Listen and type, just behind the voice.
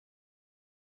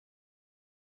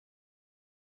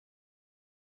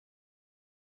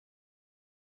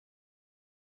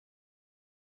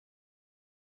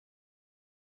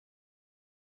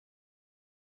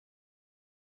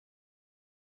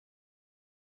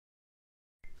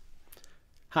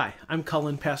Hi, I'm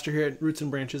Cullen, pastor here at Roots and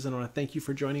Branches, and I want to thank you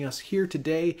for joining us here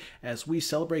today as we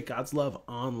celebrate God's love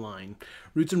online.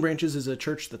 Roots and Branches is a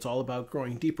church that's all about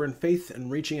growing deeper in faith and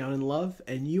reaching out in love,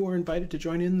 and you are invited to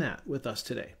join in that with us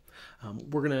today.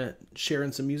 We're going to share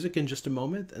in some music in just a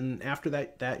moment, and after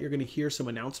that you're going to hear some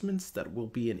announcements that will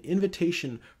be an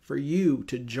invitation for you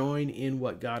to join in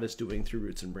what God is doing through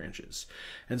Roots and Branches.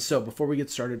 And so before we get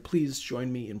started, please join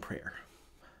me in prayer.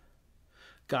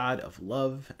 God of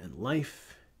love and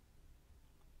life,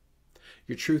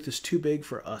 your truth is too big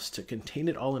for us to contain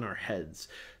it all in our heads.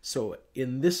 So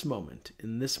in this moment,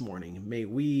 in this morning, may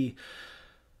we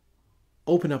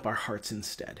open up our hearts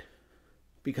instead,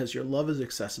 because your love is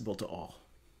accessible to all.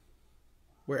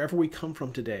 Wherever we come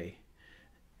from today,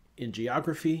 in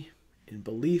geography, in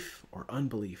belief or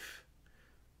unbelief,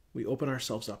 we open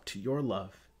ourselves up to your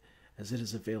love as it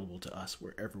is available to us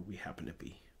wherever we happen to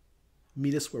be.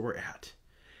 Meet us where we're at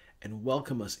and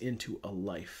welcome us into a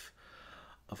life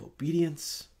of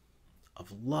obedience, of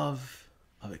love,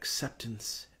 of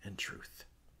acceptance, and truth.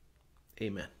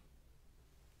 Amen.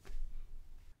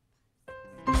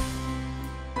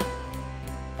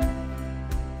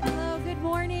 Hello, good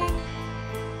morning.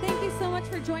 Thank you so much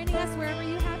for joining us wherever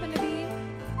you happen to be.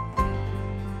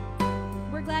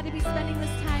 We're glad to be spending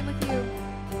this time with you.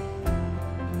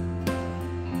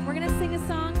 We're going to sing a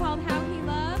song called How He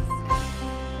Loves.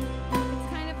 It's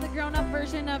kind of the grown-up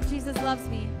version of Jesus Loves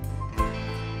Me,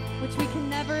 which we can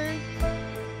never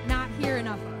not hear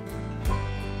enough of.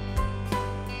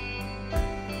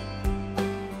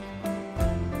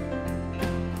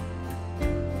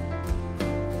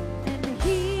 And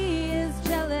he is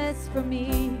jealous for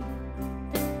me.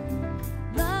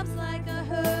 Love's like a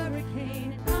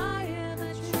hurricane, and I am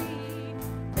a tree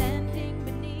bending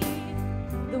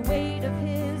beneath the weight of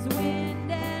his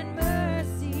wind and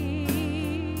mercy.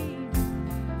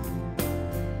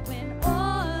 When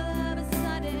all of a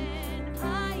sudden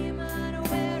I am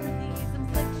unaware of these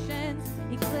afflictions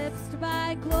eclipsed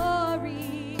by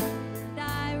glory, and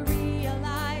I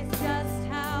realize just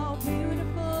how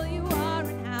beautiful you are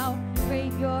and how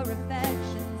great your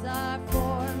affections are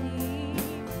for me.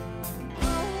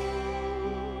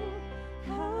 Oh,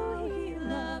 how he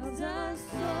loves us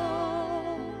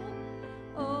so.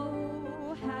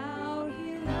 Oh, how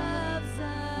he loves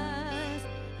us,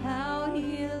 how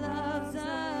he loves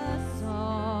us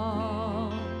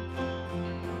all.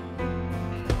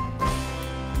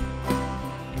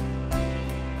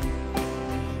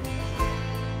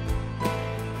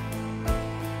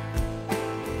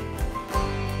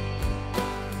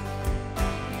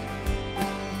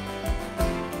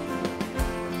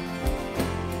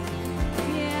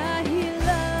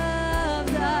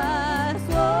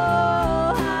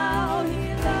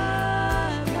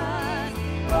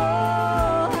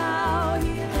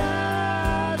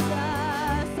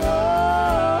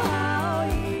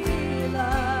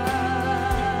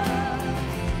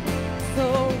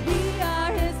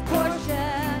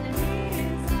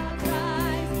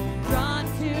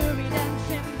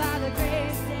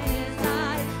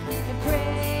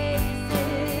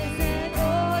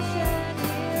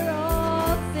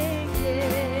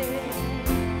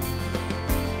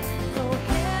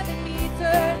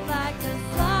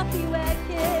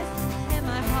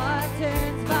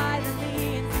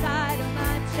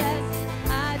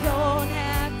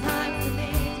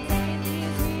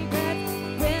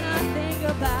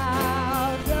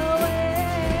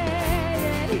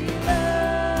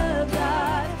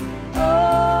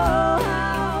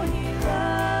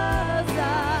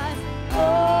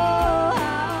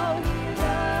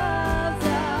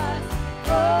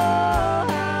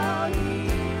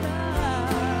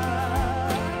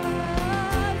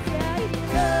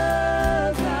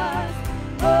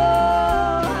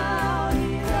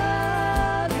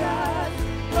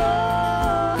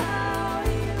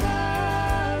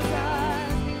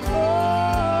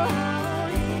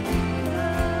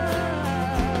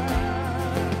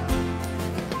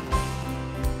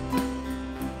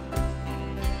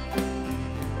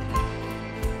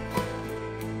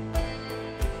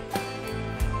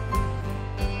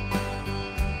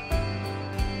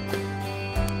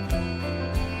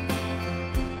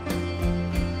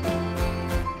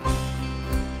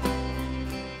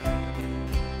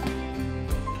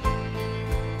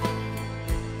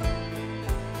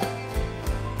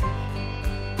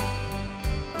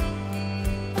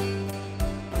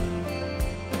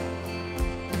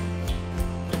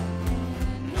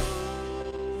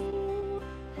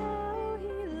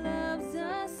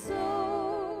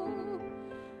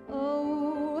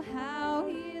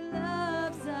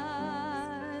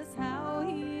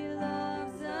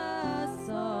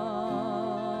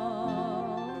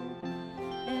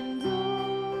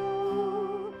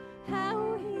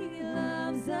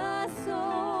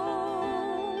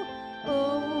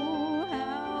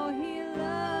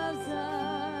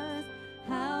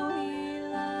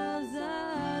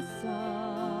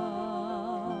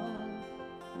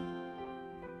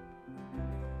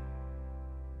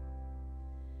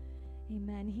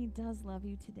 does love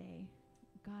you today.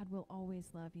 God will always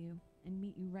love you and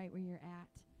meet you right where you're at.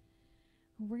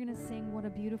 We're going to sing What a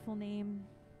Beautiful Name,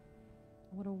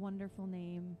 what a wonderful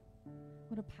name,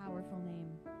 what a powerful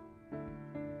name.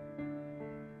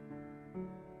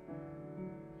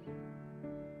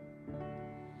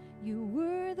 You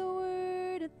were the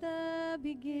Word at the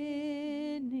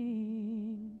beginning,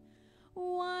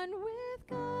 one with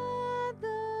God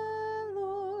the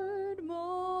Lord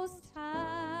Most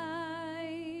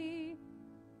High.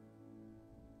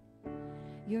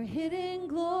 Your hidden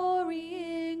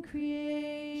glory in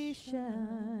creation,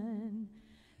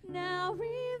 now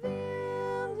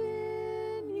revealed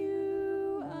in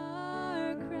you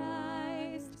are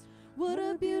Christ. What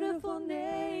a beautiful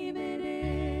name it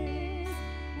is.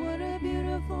 What a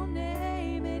beautiful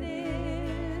name it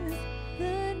is.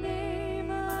 The name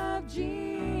of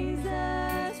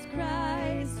Jesus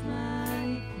Christ,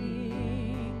 my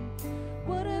King.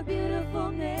 What a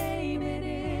beautiful name it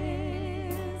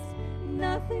is.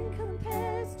 Nothing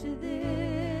compares to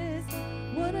this.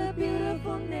 What a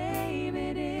beautiful name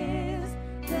it is.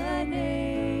 The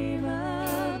name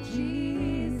of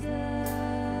Jesus.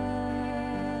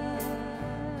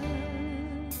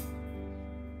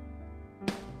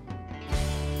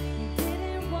 You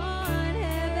didn't want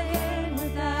heaven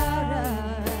without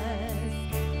us.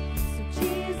 So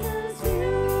Jesus,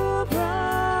 you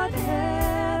brought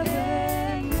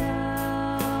heaven down.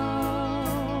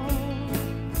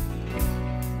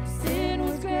 Sin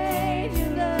was great,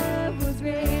 your love was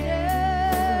greater.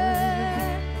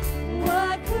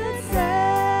 What could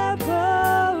separate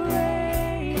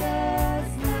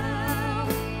us now?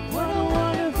 What a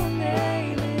wonderful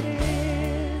name it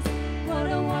is.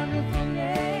 What a wonderful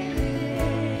name it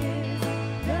is.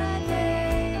 The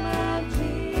name of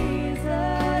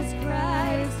Jesus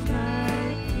Christ,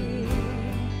 my King.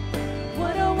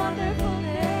 What a wonderful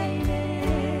name it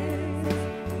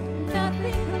is.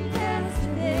 Nothing compares to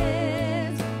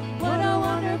this. What a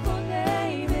wonderful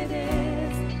name it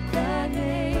is. The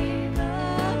name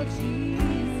of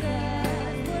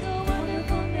Jesus. What a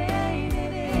wonderful name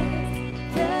it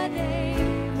is. The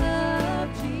name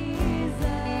of Jesus.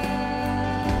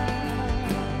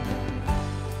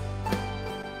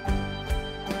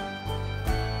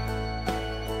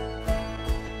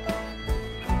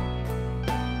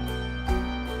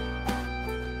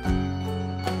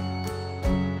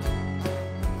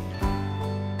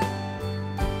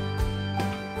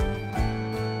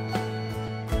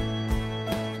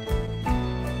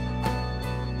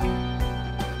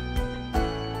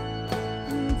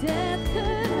 Death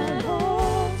could not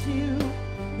hold you.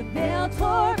 The veil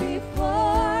tore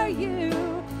before you.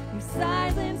 You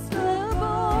silenced the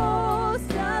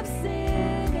boast of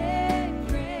sin and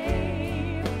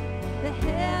grave. The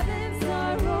heavens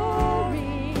are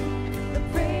roaring the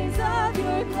praise of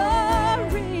your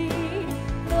glory.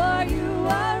 For you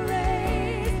are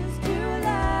raised to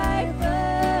life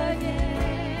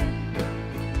again.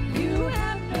 You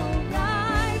have no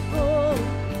rival.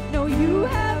 No, you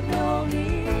have no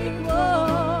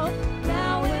equal.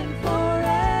 Now and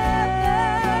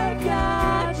forever,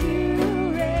 God,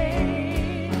 you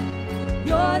reign.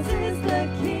 Yours is the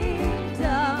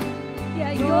kingdom.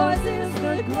 Yeah, yours is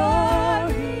the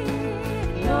glory.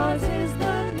 Yours is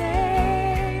the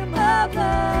name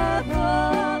above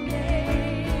all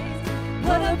names.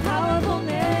 What a powerful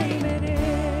name it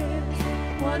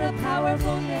is. What a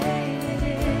powerful name it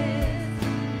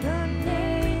is. The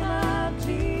name of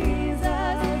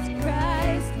Jesus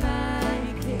Christ,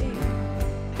 my King.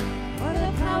 What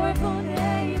a powerful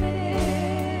name it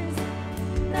is.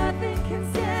 Nothing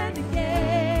can stand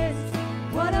against.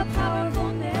 What a powerful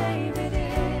name it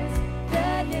is.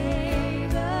 The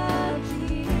name of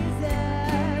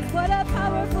Jesus. What a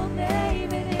powerful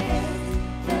name it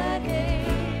is. The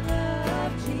name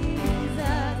of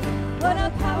Jesus. What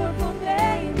a powerful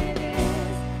name it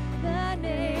is. The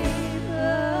name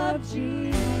of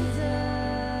Jesus.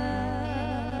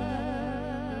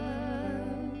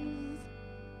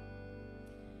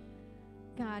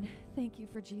 God, thank you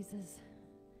for Jesus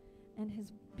and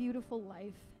his beautiful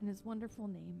life and his wonderful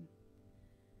name.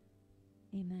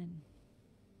 Amen.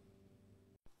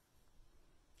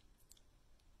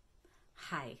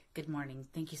 Hi, good morning.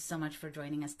 Thank you so much for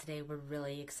joining us today. We're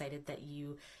really excited that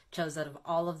you chose, out of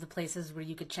all of the places where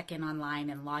you could check in online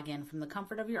and log in from the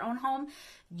comfort of your own home,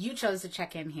 you chose to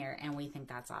check in here, and we think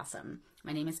that's awesome.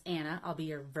 My name is Anna. I'll be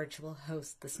your virtual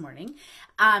host this morning.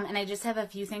 And I just have a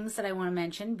few things that I want to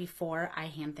mention before I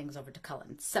hand things over to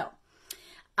Cullen. So,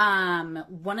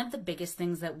 one of the biggest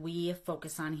things that we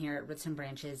focus on here at Roots and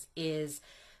Branches is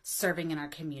serving in our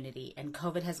community. And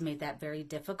COVID has made that very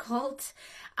difficult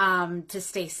to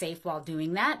stay safe while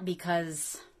doing that,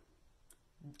 because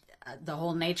the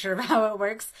whole nature of how it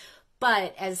works.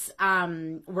 But as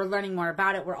we're learning more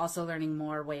about it, we're also learning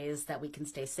more ways that we can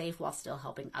stay safe while still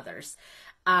helping others.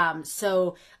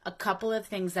 So a couple of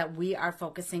things that we are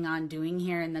focusing on doing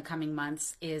here in the coming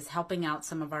months is helping out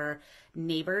some of our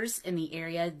neighbors in the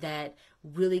area that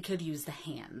really could use the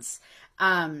hands.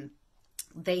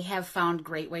 They have found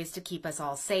great ways to keep us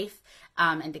all safe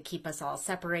and to keep us all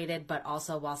separated, but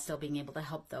also while still being able to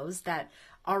help those that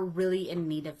are really in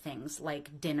need of things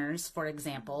like dinners, for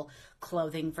example,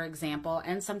 clothing, for example,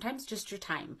 and sometimes just your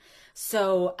time.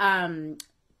 So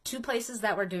two places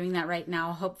that we're doing that right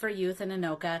now, Hope for Youth in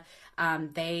Anoka,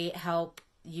 they help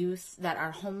youth that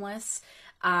are homeless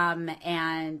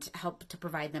and help to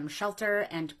provide them shelter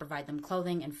and to provide them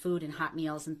clothing and food and hot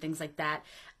meals and things like that.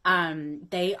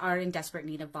 They are in desperate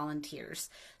need of volunteers.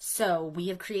 So we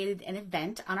have created an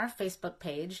event on our Facebook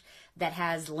page that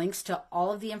has links to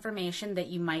all of the information that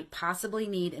you might possibly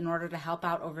need in order to help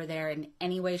out over there in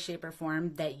any way, shape, or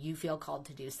form that you feel called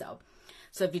to do so.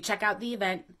 So if you check out the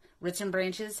event, Roots and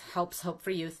Branches helps Hope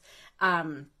for Youth,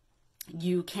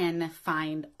 you can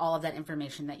find all of that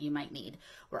information that you might need.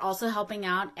 We're also helping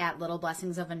out at Little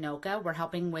Blessings of Anoka. We're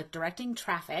helping with directing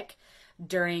traffic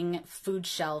during food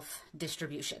shelf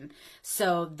distribution.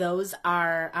 So those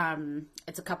are,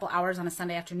 it's a couple hours on a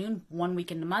Sunday afternoon, 1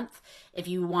 weekend a month. If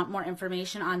you want more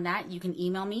information on that, you can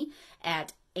email me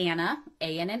at Anna,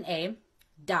 ANNA,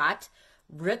 dot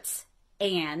roots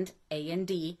and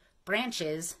AND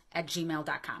branches at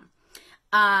gmail.com.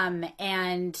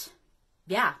 And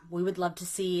yeah, we would love to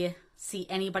see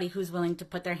anybody who's willing to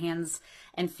put their hands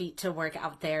and feet to work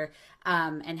out there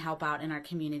and help out in our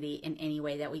community in any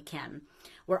way that we can.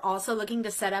 We're also looking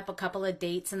to set up a couple of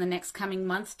dates in the next coming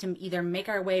months to either make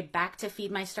our way back to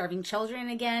Feed My Starving Children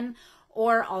again,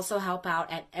 or also help out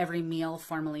at Every Meal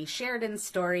formerly shared in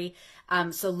Story.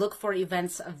 So look for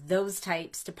events of those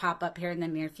types to pop up here in the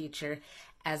near future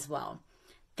as well.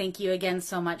 Thank you again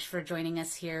so much for joining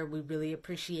us here. We really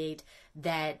appreciate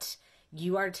that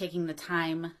you are taking the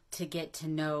time to get to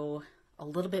know a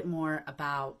little bit more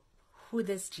about who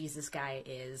this Jesus guy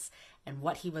is and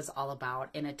what he was all about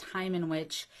in a time in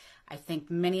which I think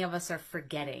many of us are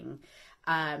forgetting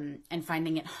and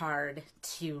finding it hard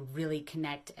to really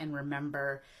connect and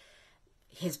remember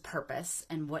his purpose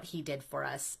and what he did for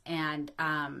us. And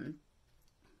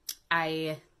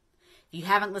if you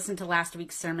haven't listened to last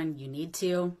week's sermon, you need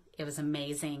to. It was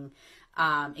amazing.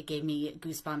 It gave me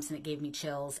goosebumps and it gave me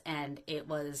chills, and it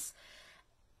was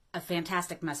a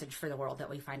fantastic message for the world that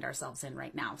we find ourselves in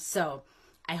right now. So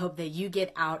I hope that you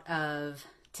get out of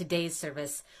today's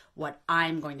service what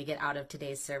I'm going to get out of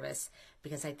today's service,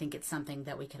 because I think it's something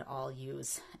that we could all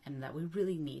use and that we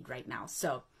really need right now.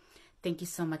 So thank you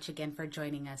so much again for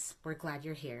joining us. We're glad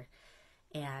you're here,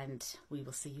 and we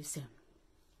will see you soon.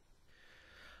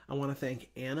 I want to thank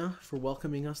Anna for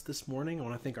welcoming us this morning. I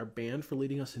want to thank our band for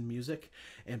leading us in music.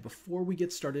 And before we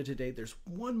get started today, there's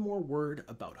one more word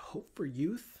about Hope for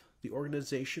Youth, the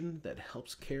organization that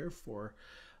helps care for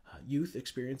youth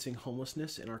experiencing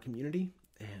homelessness in our community.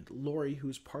 And Lori,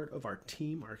 who's part of our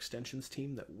team, our extensions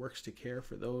team that works to care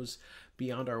for those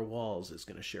beyond our walls, is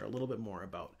going to share a little bit more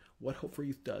about what Hope for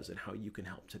Youth does and how you can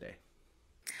help today.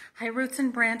 Hi, Roots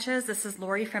and Branches. This is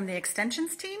Lori from the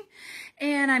Extensions team,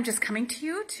 and I'm just coming to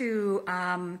you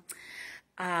to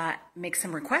make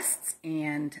some requests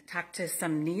and talk to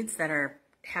some needs that are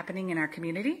happening in our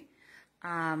community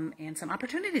and some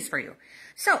opportunities for you.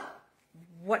 So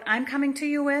what I'm coming to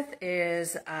you with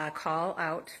is a call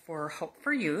out for Hope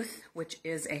for Youth, which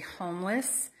is a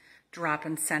homeless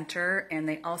drop-in center, and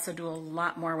they also do a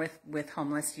lot more with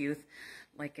homeless youth,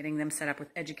 like getting them set up with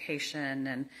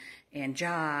education and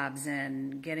jobs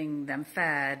and getting them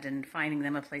fed and finding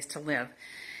them a place to live.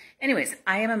 Anyways,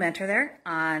 I am a mentor there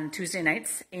on Tuesday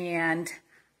nights, and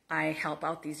I help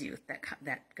out these youth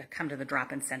that come to the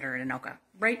drop-in center in Anoka,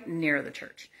 right near the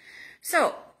church.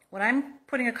 So what I'm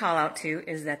putting a call out to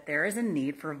is that there is a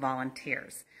need for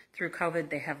volunteers. Through COVID,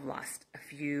 they have lost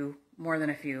more than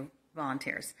a few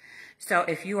volunteers. So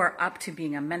if you are up to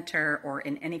being a mentor or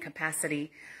in any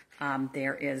capacity,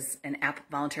 there is an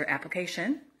volunteer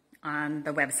application on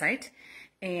the website,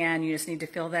 and you just need to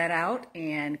fill that out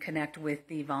and connect with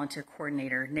the volunteer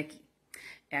coordinator, Nikki,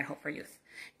 at Hope for Youth.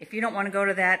 If you don't want to go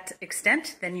to that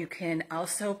extent, then you can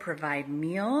also provide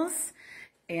meals,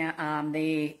 and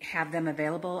they have them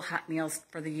available, hot meals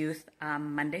for the youth,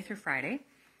 Monday through Friday,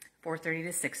 4:30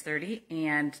 to 6:30,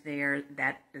 and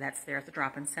that's there at the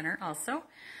drop-in center also.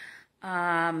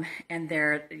 And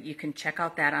there you can check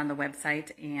out that on the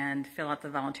website and fill out the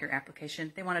volunteer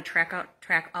application. They want to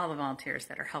track all the volunteers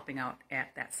that are helping out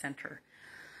at that center.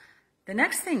 The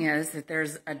next thing is that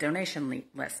there's a donation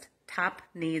list, top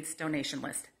needs donation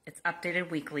list. It's updated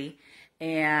weekly,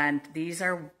 and these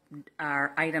are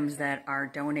items that are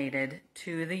donated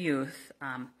to the youth,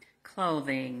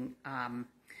 clothing,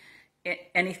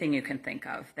 anything you can think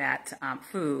of, that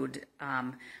food,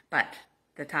 but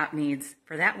the top needs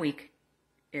for that week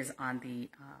is on the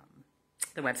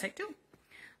website too.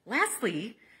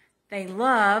 Lastly, they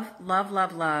love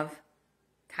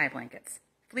tie blankets,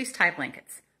 fleece tie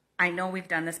blankets. I know we've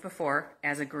done this before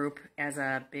as a group, as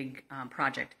a big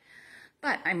project,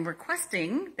 but I'm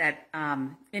requesting that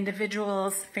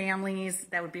individuals, families,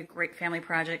 that would be a great family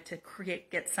project to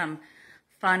get some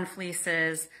fun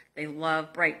fleeces. They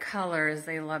love bright colors.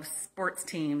 They love sports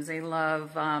teams. They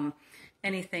love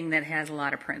anything that has a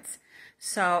lot of prints.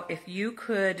 So if you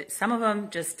could, some of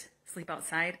them just sleep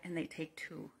outside and they take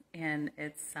two, and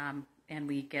it's and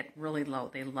we get really low.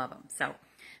 They love them. So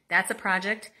that's a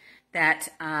project that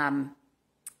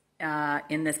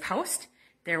in this post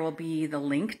there will be the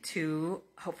link to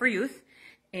Hope for Youth,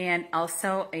 and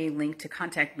also a link to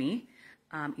contact me,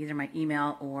 either my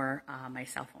email or my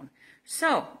cell phone.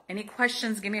 So any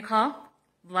questions, give me a call.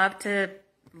 Love to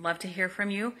hear from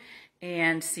you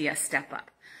and see us step up.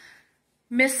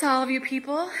 Miss all of you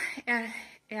people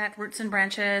at Roots and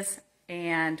Branches,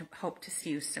 and hope to see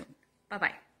you soon.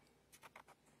 Bye-bye.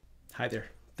 Hi there.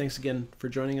 Thanks again for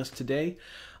joining us today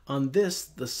on this,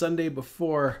 the Sunday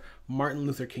before Martin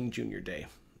Luther King Jr. Day.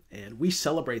 And we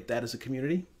celebrate that as a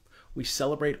community. We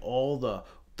celebrate all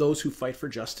those who fight for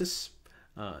justice,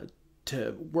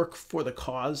 to work for the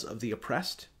cause of the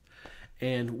oppressed.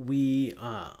 And we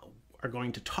are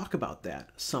going to talk about that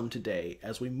some today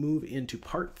as we move into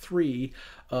part 3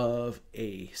 of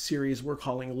a series we're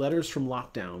calling Letters from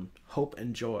Lockdown, Hope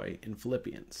and Joy in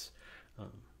Philippians.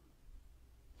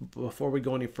 Before we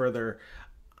go any further,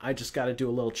 I just got to do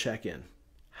a little check-in.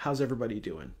 How's everybody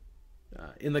doing?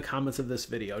 In the comments of this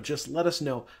video, just let us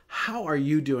know, how are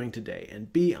you doing today?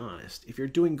 And be honest. If you're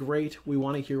doing great, we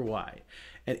want to hear why.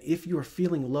 And if you're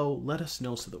feeling low, let us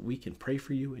know so that we can pray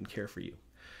for you and care for you.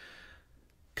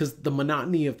 Because the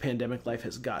monotony of pandemic life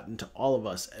has gotten to all of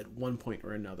us at one point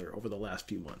or another over the last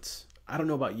few months. I don't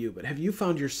know about you, but have you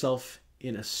found yourself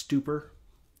in a stupor,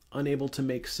 unable to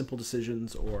make simple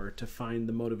decisions or to find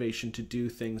the motivation to do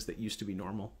things that used to be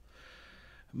normal?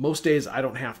 Most days I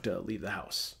don't have to leave the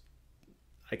house.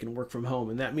 I can work from home,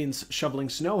 and that means shoveling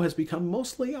snow has become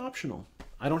mostly optional.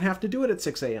 I don't have to do it at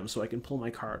 6 a.m. so I can pull my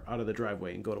car out of the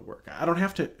driveway and go to work. I don't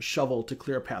have to shovel to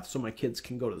clear a path so my kids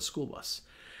can go to the school bus.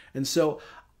 And so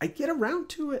I get around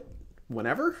to it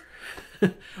whenever I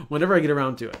get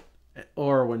around to it,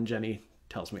 or when Jenny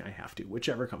tells me I have to,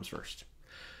 whichever comes first.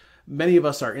 Many of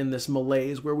us are in this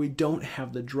malaise where we don't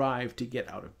have the drive to get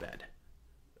out of bed.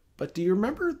 But do you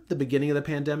remember the beginning of the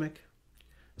pandemic?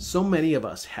 So many of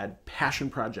us had passion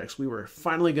projects we were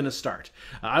finally going to start.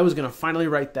 I was going to finally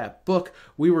write that book.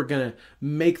 We were going to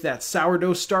make that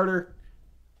sourdough starter.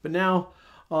 But now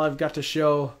all I've got to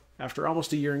show after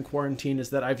almost a year in quarantine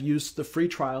is that I've used the free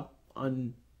trial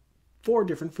on 4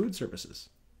 different food services.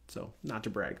 So not to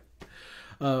brag.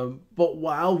 But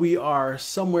while we are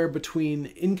somewhere between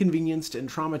inconvenienced and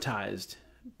traumatized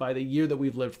by the year that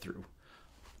we've lived through,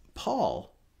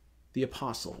 Paul, the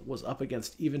apostle, was up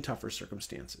against even tougher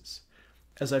circumstances.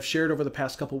 As I've shared over the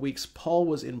past couple weeks, Paul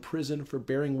was in prison for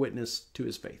bearing witness to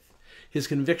his faith. His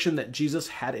conviction that Jesus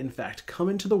had in fact come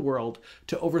into the world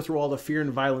to overthrow all the fear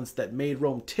and violence that made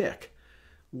Rome tick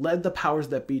led the powers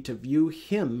that be to view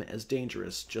him as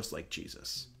dangerous, just like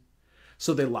Jesus.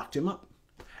 So they locked him up.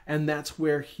 And that's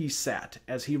where he sat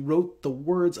as he wrote the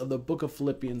words of the book of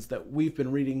Philippians that we've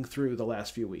been reading through the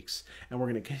last few weeks. And we're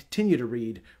going to continue to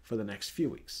read for the next few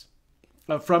weeks.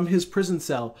 From his prison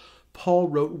cell, Paul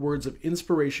wrote words of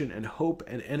inspiration and hope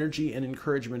and energy and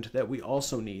encouragement that we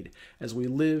also need as we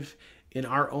live in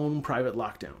our own private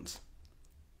lockdowns.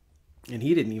 And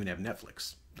he didn't even have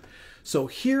Netflix. So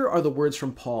here are the words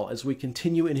from Paul as we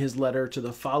continue in his letter to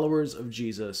the followers of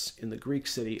Jesus in the Greek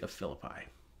city of Philippi.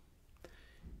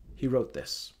 He wrote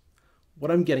this: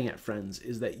 "What I'm getting at, friends,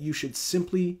 is that you should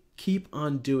simply keep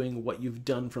on doing what you've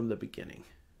done from the beginning.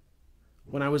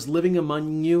 When I was living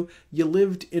among you, you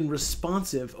lived in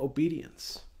responsive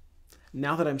obedience.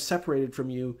 Now that I'm separated from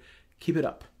you, keep it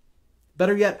up.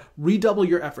 Better yet, redouble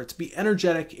your efforts. Be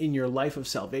energetic in your life of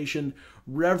salvation,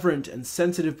 reverent and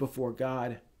sensitive before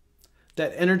God.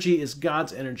 That energy is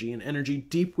God's energy, an energy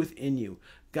deep within you.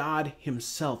 God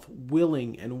himself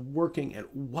willing and working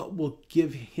at what will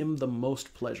give him the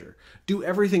most pleasure. Do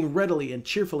everything readily and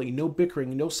cheerfully, no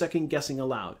bickering, no second guessing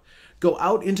allowed. Go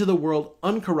out into the world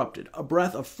uncorrupted, a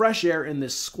breath of fresh air in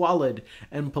this squalid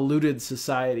and polluted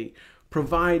society.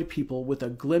 Provide people with a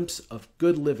glimpse of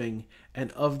good living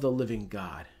and of the living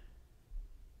God.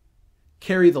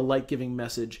 Carry the light-giving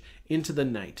message into the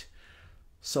night,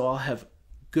 so I'll have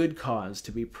good cause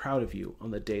to be proud of you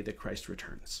on the day that Christ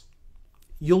returns.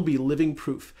 You'll be living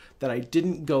proof that I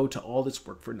didn't go to all this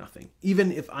work for nothing.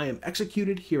 Even if I am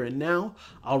executed here and now,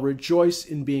 I'll rejoice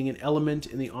in being an element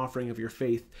in the offering of your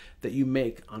faith that you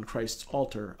make on Christ's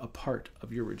altar a part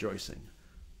of your rejoicing.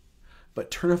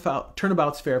 But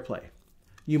turnabout's fair play.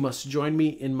 You must join me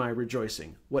in my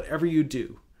rejoicing. Whatever you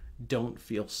do, don't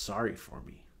feel sorry for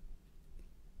me.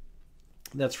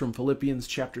 That's from Philippians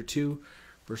chapter 2,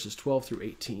 verses 12 through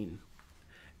 18.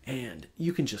 And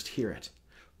you can just hear it.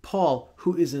 Paul,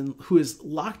 who is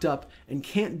locked up and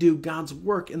can't do God's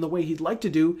work in the way he'd like to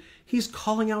do, he's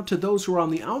calling out to those who are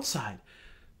on the outside.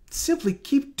 Simply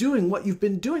keep doing what you've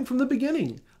been doing from the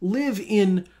beginning. Live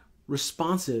in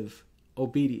responsive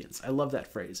obedience. I love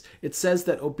that phrase. It says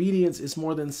that obedience is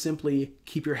more than simply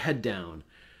keep your head down.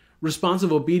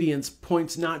 Responsive obedience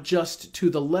points not just to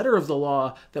the letter of the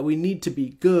law that we need to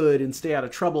be good and stay out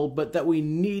of trouble, but that we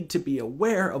need to be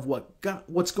aware of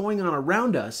what's going on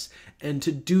around us and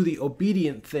to do the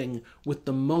obedient thing with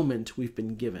the moment we've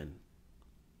been given.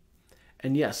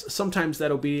 And yes, sometimes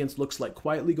that obedience looks like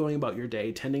quietly going about your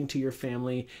day, tending to your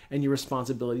family and your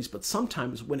responsibilities, but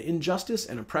sometimes when injustice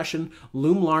and oppression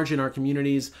loom large in our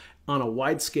communities on a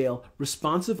wide scale,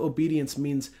 responsive obedience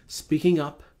means speaking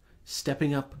up,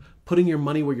 stepping up, putting your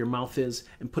money where your mouth is,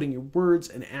 and putting your words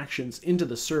and actions into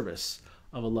the service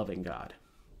of a loving God.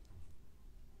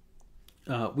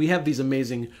 We have these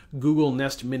amazing Google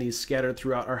Nest Minis scattered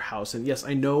throughout our house, and yes,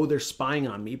 I know they're spying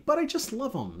on me, but I just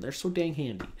love them. They're so dang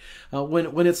handy.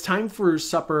 When it's time for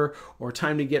supper or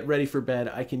time to get ready for bed,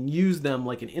 I can use them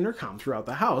like an intercom throughout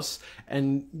the house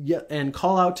and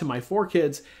call out to my 4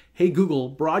 kids, "Hey Google,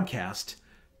 broadcast,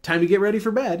 time to get ready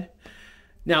for bed."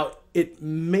 Now, it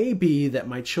may be that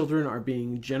my children are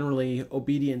being generally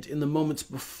obedient in the moments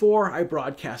before I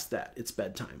broadcast that it's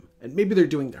bedtime. And maybe they're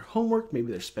doing their homework,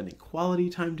 maybe they're spending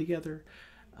quality time together.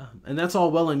 And that's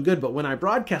all well and good, but when I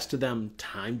broadcast to them,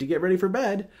 time to get ready for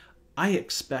bed, I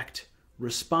expect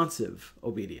responsive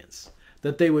obedience.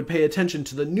 That they would pay attention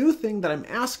to the new thing that I'm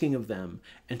asking of them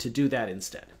and to do that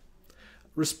instead.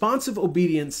 Responsive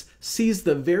obedience sees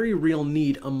the very real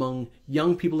need among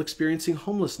young people experiencing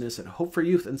homelessness at Hope for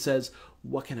Youth and says,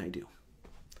 what can I do?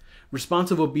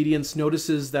 Responsive obedience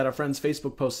notices that a friend's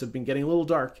Facebook posts have been getting a little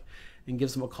dark and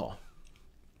gives them a call.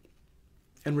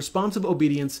 And responsive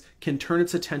obedience can turn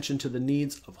its attention to the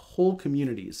needs of whole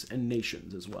communities and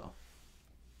nations as well.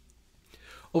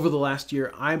 Over the last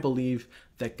year, I believe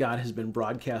that God has been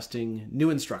broadcasting new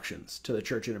instructions to the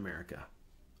church in America.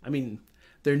 I mean,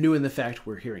 they're new in the fact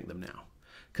we're hearing them now.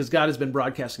 Because God has been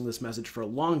broadcasting this message for a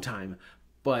long time,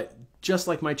 but just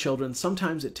like my children,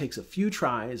 sometimes it takes a few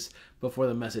tries before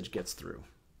the message gets through.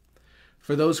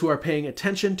 For those who are paying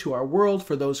attention to our world,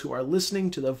 for those who are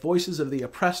listening to the voices of the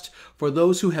oppressed, for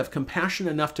those who have compassion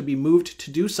enough to be moved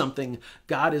to do something,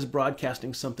 God is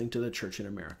broadcasting something to the church in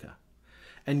America.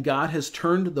 And God has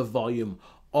turned the volume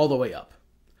all the way up.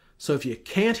 So if you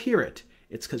can't hear it,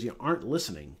 it's because you aren't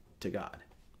listening to God.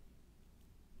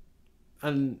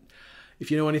 And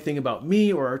if you know anything about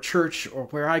me or our church or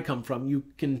where I come from, you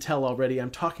can tell already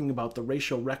I'm talking about the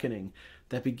racial reckoning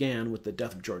that began with the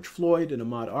death of George Floyd and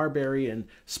Ahmaud Arbery and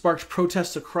sparked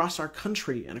protests across our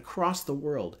country and across the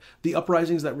world. The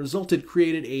uprisings that resulted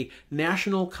created a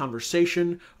national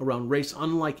conversation around race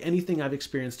unlike anything I've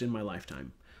experienced in my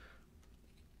lifetime.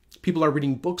 People are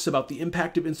reading books about the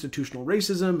impact of institutional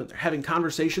racism, and they're having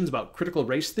conversations about critical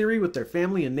race theory with their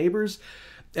family and neighbors.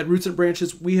 At Roots and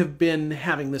Branches, we have been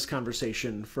having this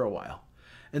conversation for a while.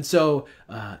 And so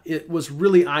it was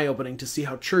really eye-opening to see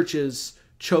how churches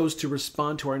chose to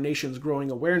respond to our nation's growing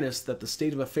awareness that the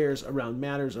state of affairs around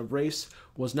matters of race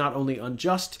was not only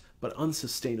unjust, but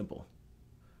unsustainable.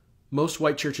 Most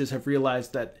white churches have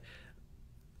realized that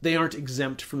they aren't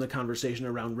exempt from the conversation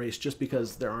around race just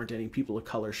because there aren't any people of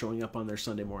color showing up on their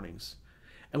Sunday mornings.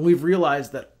 And we've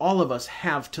realized that all of us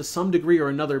have, to some degree or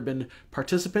another, been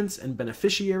participants and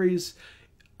beneficiaries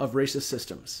of racist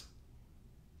systems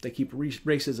that keep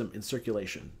racism in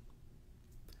circulation.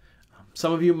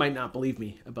 Some of you might not believe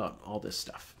me about all this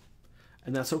stuff,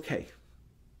 and that's okay.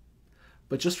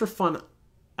 But just for fun,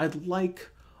 I'd like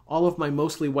all of my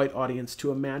mostly white audience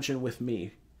to imagine with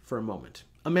me for a moment.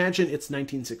 Imagine it's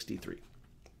 1963.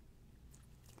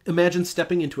 Imagine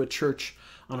stepping into a church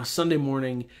on a Sunday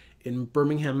morning in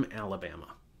Birmingham,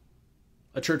 Alabama.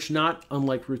 A church not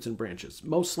unlike Roots and Branches,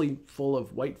 mostly full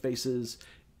of white faces,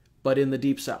 but in the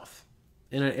Deep South,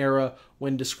 in an era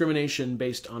when discrimination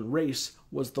based on race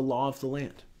was the law of the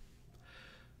land.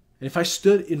 And if I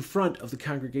stood in front of the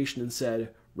congregation and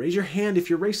said, "Raise your hand if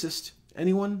you're racist.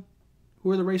 Anyone?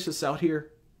 Who are the racists out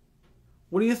here?"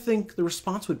 What do you think the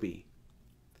response would be?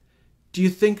 Do you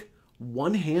think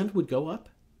one hand would go up?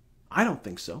 I don't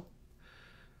think so.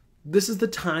 This is the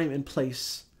time and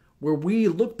place where we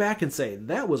look back and say,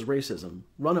 that was racism,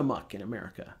 run amok in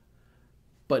America.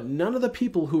 But none of the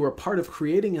people who were part of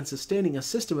creating and sustaining a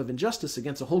system of injustice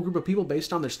against a whole group of people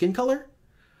based on their skin color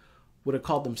would have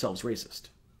called themselves racist.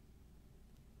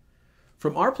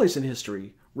 From our place in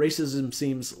history, racism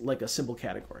seems like a simple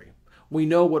category. We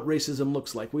know what racism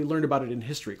looks like. We learned about it in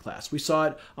history class. We saw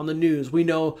it on the news. We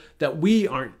know that we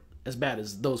aren't as bad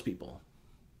as those people.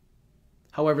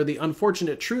 However, the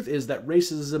unfortunate truth is that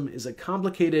racism is a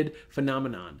complicated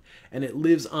phenomenon, and it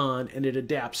lives on and it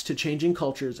adapts to changing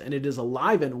cultures, and it is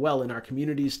alive and well in our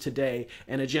communities today.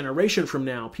 And a generation from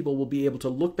now, people will be able to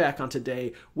look back on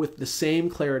today with the same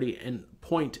clarity and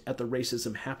point at the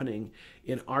racism happening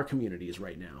in our communities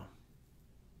right now.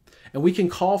 And we can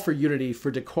call for unity, for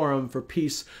decorum, for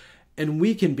peace, and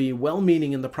we can be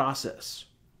well-meaning in the process,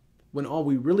 when all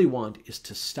we really want is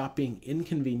to stop being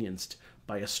inconvenienced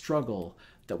by a struggle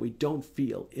that we don't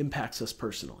feel impacts us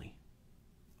personally.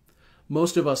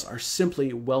 Most of us are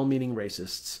simply well-meaning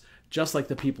racists, just like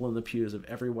the people in the pews of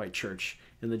every white church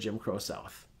in the Jim Crow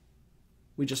South.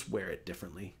 We just wear it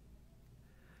differently.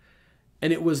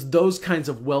 And it was those kinds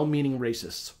of well-meaning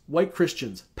racists, white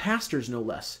Christians, pastors no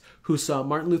less, who saw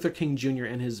Martin Luther King Jr.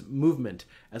 and his movement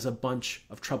as a bunch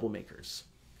of troublemakers.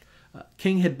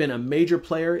 King had been a major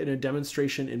player in a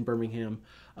demonstration in Birmingham,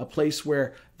 a place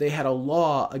where they had a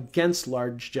law against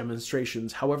large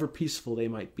demonstrations, however peaceful they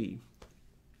might be.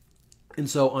 And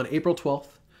so on April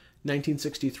 12th,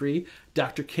 1963,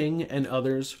 Dr. King and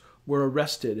others were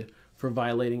arrested for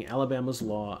violating Alabama's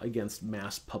law against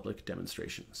mass public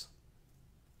demonstrations.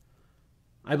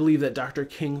 I believe that Dr.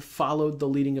 King followed the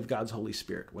leading of God's Holy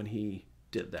Spirit when he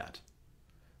did that.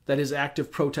 That his act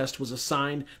of protest was a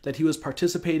sign that he was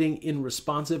participating in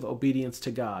responsive obedience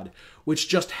to God, which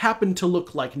just happened to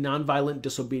look like nonviolent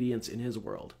disobedience in his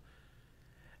world.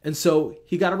 And so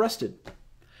he got arrested.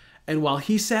 And while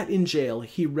he sat in jail,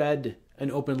 he read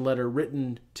an open letter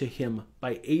written to him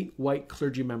by 8 white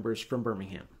clergy members from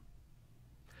Birmingham.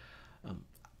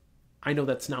 I know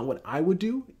that's not what I would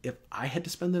do if I had to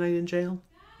spend the night in jail,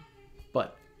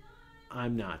 but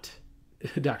I'm not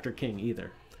Dr. King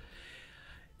either.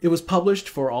 It was published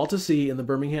for all to see in the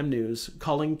Birmingham News,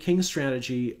 calling King's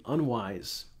strategy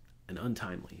unwise and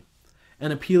untimely,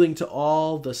 and appealing to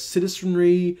all the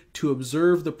citizenry to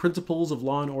observe the principles of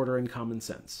law and order and common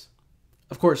sense.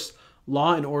 Of course,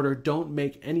 law and order don't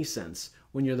make any sense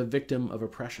when you're the victim of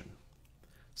oppression.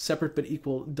 Separate but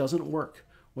equal doesn't work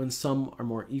when some are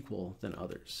more equal than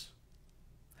others.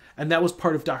 And that was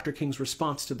part of Dr. King's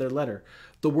response to their letter.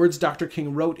 The words Dr.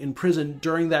 King wrote in prison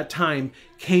during that time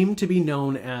came to be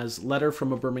known as Letter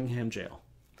from a Birmingham Jail.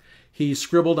 He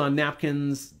scribbled on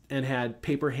napkins and had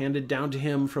paper handed down to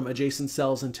him from adjacent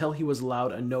cells until he was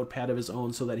allowed a notepad of his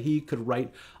own so that he could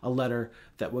write a letter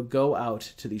that would go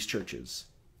out to these churches.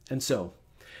 And so,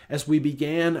 as we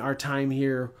began our time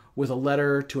here with a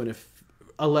letter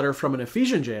from an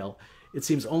Ephesian jail, it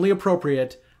seems only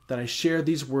appropriate that I share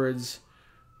these words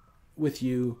with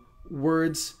you,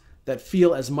 words that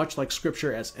feel as much like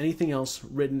Scripture as anything else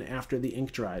written after the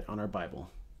ink dried on our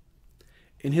Bible.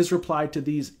 In his reply to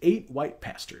these 8 white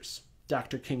pastors,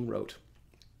 Dr. King wrote,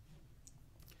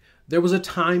 "There was a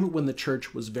time when the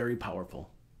church was very powerful.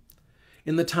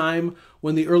 In the time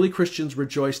when the early Christians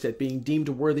rejoiced at being deemed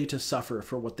worthy to suffer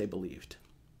for what they believed.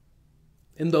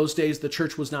 In those days, the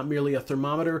church was not merely a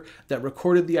thermometer that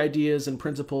recorded the ideas and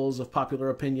principles of popular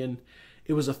opinion.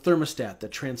 It was a thermostat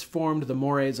that transformed the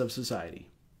mores of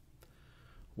society.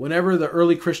 Whenever the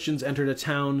early Christians entered a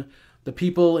town, the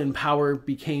people in power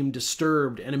became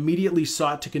disturbed and immediately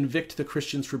sought to convict the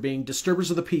Christians for being disturbers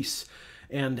of the peace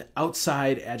and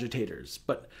outside agitators.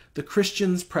 But the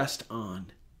Christians pressed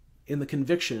on in the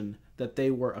conviction that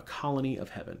they were a colony of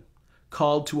heaven,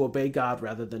 called to obey God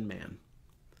rather than man.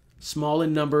 Small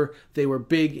in number, they were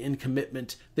big in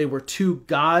commitment. They were too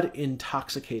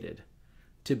God-intoxicated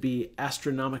to be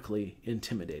astronomically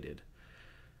intimidated.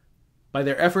 By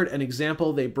their effort and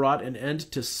example, they brought an end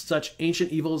to such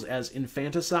ancient evils as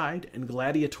infanticide and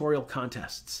gladiatorial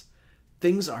contests.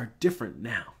 Things are different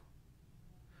now.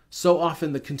 So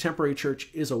often the contemporary church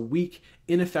is a weak,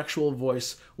 ineffectual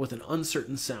voice with an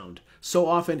uncertain sound. So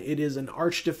often it is an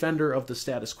arch defender of the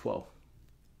status quo.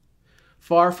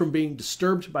 Far from being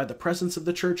disturbed by the presence of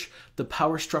the church, the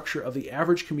power structure of the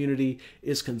average community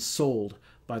is consoled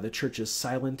by the church's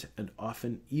silent and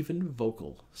often even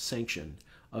vocal sanction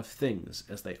of things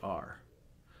as they are.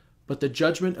 But the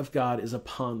judgment of God is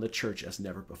upon the church as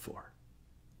never before.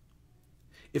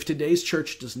 If today's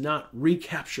church does not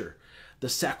recapture the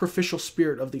sacrificial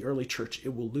spirit of the early church,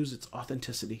 it will lose its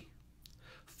authenticity,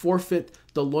 forfeit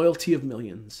the loyalty of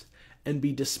millions, and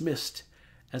be dismissed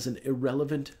as an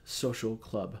irrelevant social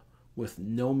club with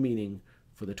no meaning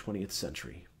for the 20th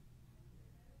century.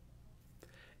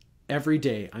 Every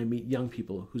day I meet young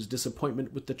people whose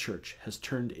disappointment with the church has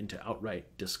turned into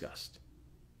outright disgust.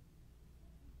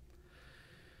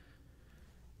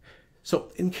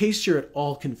 So, in case you're at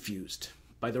all confused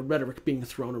by the rhetoric being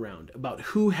thrown around about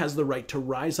who has the right to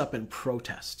rise up and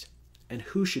protest and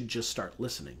who should just start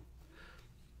listening,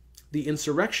 the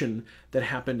insurrection that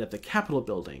happened at the Capitol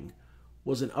building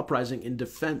was an uprising in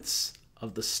defense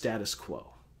of the status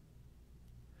quo.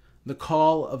 The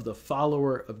call of the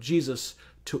follower of Jesus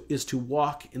is to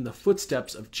walk in the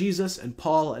footsteps of Jesus and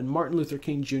Paul and Martin Luther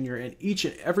King Jr., and each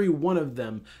and every one of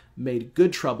them made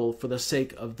good trouble for the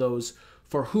sake of those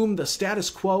for whom the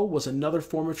status quo was another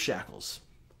form of shackles,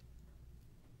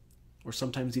 or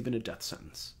sometimes even a death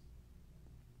sentence.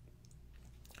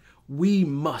 We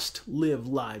must live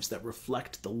lives that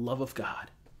reflect the love of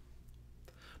God.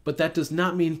 But that does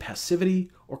not mean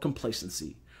passivity or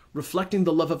complacency. Reflecting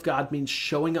the love of God means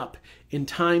showing up in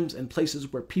times and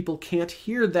places where people can't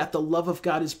hear that the love of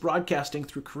God is broadcasting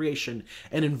through creation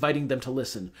and inviting them to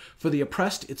listen. For the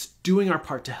oppressed, it's doing our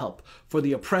part to help. For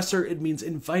the oppressor, it means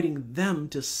inviting them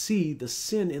to see the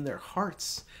sin in their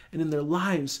hearts and in their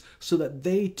lives so that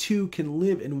they too can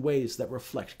live in ways that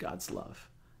reflect God's love.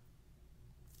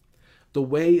 The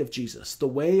way of Jesus, the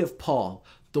way of Paul,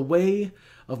 the way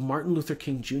of Martin Luther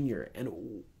King Jr.,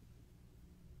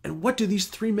 and what do these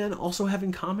three men also have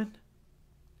in common?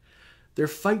 Their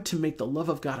fight to make the love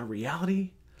of God a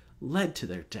reality led to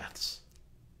their deaths.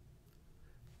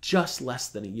 Just less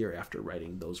than a year after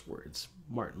writing those words,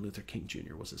 Martin Luther King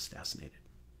Jr. was assassinated.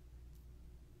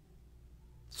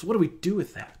 So what do we do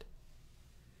with that?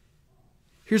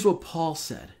 Here's what Paul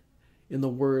said in the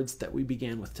words that we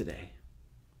began with today.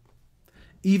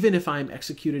 Even if I am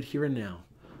executed here and now,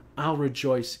 I'll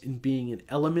rejoice in being an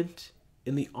element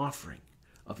in the offering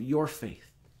of your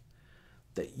faith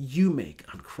that you make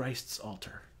on Christ's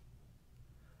altar.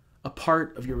 A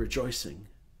part of your rejoicing,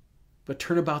 but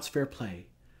turnabout's fair play,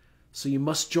 so you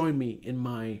must join me in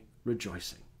my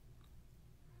rejoicing.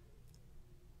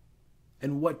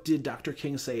 And what did Dr.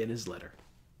 King say in his letter?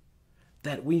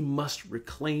 That we must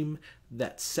reclaim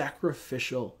that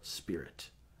sacrificial spirit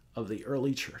of the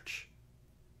early church.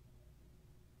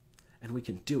 And we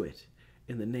can do it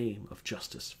in the name of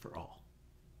justice for all.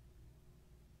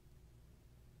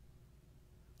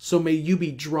 So may you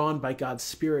be drawn by God's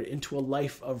Spirit into a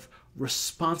life of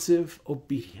responsive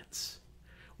obedience,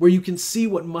 where you can see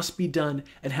what must be done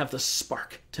and have the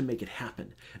spark to make it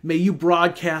happen. May you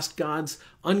broadcast God's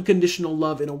unconditional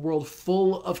love in a world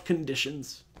full of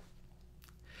conditions.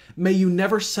 May you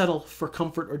never settle for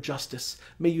comfort or justice.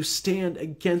 May you stand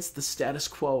against the status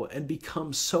quo and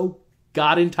become so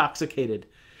God-intoxicated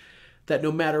that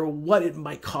no matter what it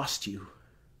might cost you,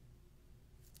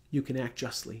 you can act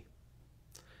justly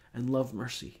and love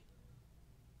mercy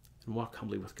and walk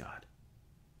humbly with God.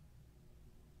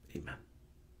 Amen.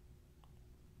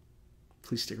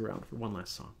 Please stick around for one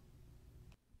last song.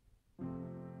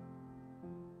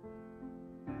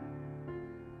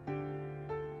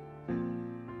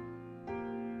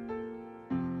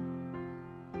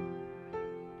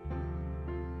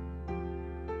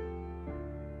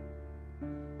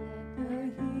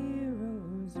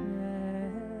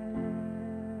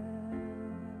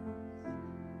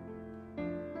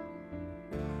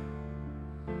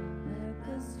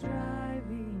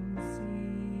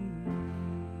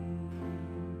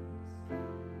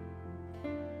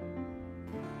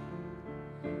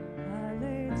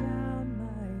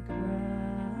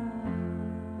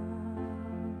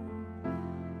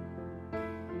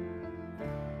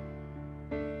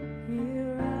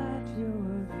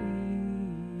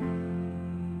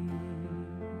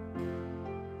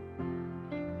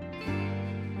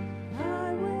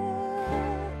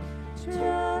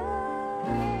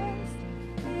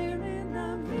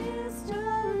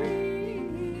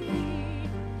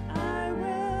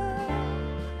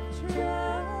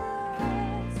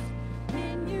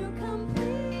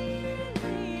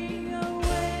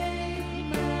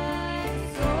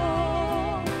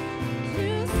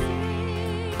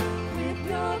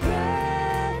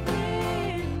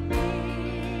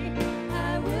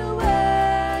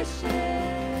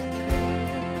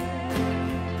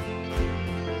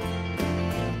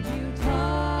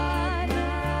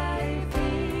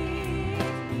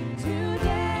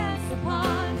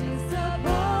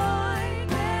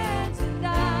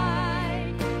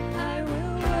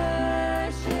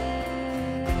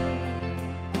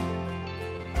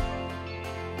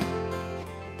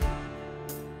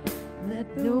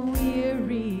 let the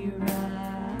weary rise.